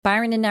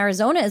Byron in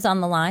Arizona is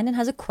on the line and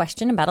has a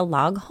question about a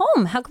log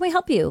home. How can we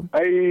help you?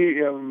 I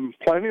am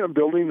planning on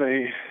building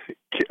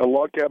a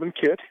log cabin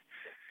kit,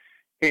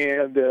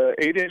 and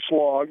 8-inch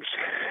logs.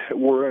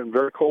 We're in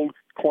very cold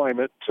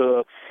climate,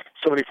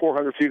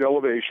 7,400 feet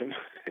elevation,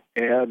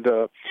 and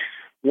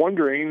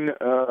wondering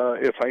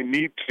if I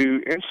need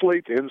to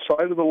insulate the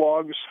inside of the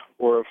logs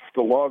or if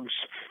the logs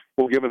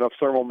will give enough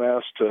thermal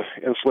mass to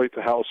insulate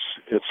the house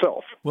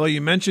itself. Well,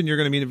 you mentioned you're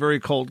going to be in a very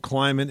cold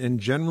climate, and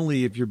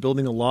generally if you're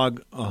building a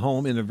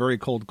home in a very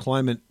cold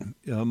climate,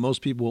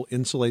 most people will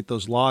insulate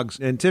those logs,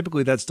 and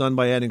typically that's done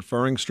by adding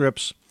furring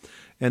strips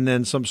and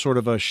then some sort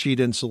of a sheet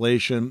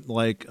insulation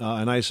like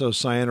an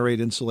isocyanurate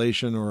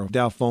insulation or a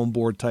Dow foam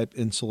board type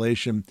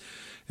insulation.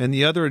 And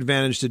the other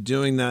advantage to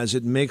doing that is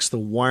it makes the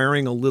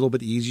wiring a little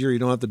bit easier. You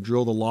don't have to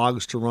drill the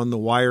logs to run the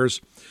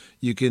wires.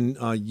 You can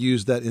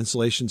use that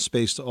insulation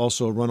space to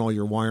also run all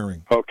your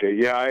wiring. Okay,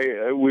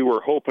 yeah, we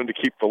were hoping to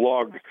keep the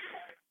logs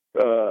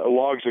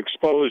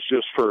exposed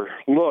just for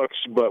looks,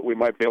 but we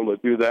might be able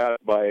to do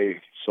that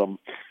by some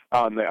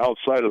on the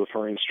outside of the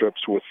furring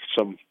strips with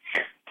some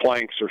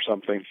planks or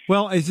something.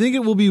 Well, I think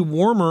it will be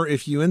warmer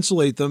if you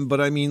insulate them, but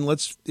I mean,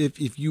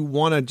 if you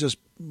want to just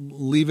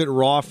leave it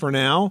raw for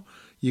now,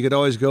 you could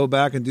always go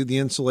back and do the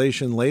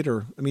insulation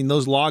later. I mean,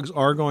 those logs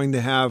are going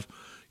to have,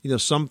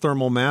 some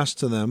thermal mass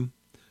to them,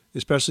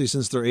 especially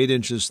since they're 8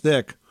 inches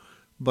thick.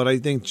 But I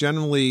think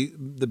generally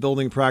the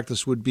building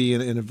practice would be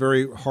in a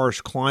very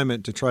harsh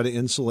climate to try to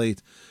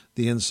insulate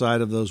the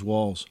inside of those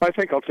walls. I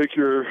think I'll take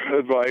your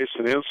advice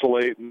and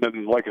insulate, and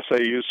then, like I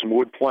say, use some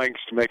wood planks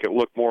to make it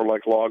look more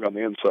like log on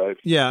the inside.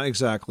 Yeah,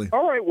 exactly.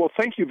 All right. Well,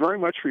 thank you very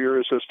much for your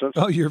assistance.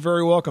 Oh, you're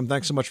very welcome.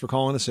 Thanks so much for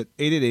calling us at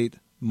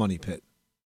 888-MONEY-PIT.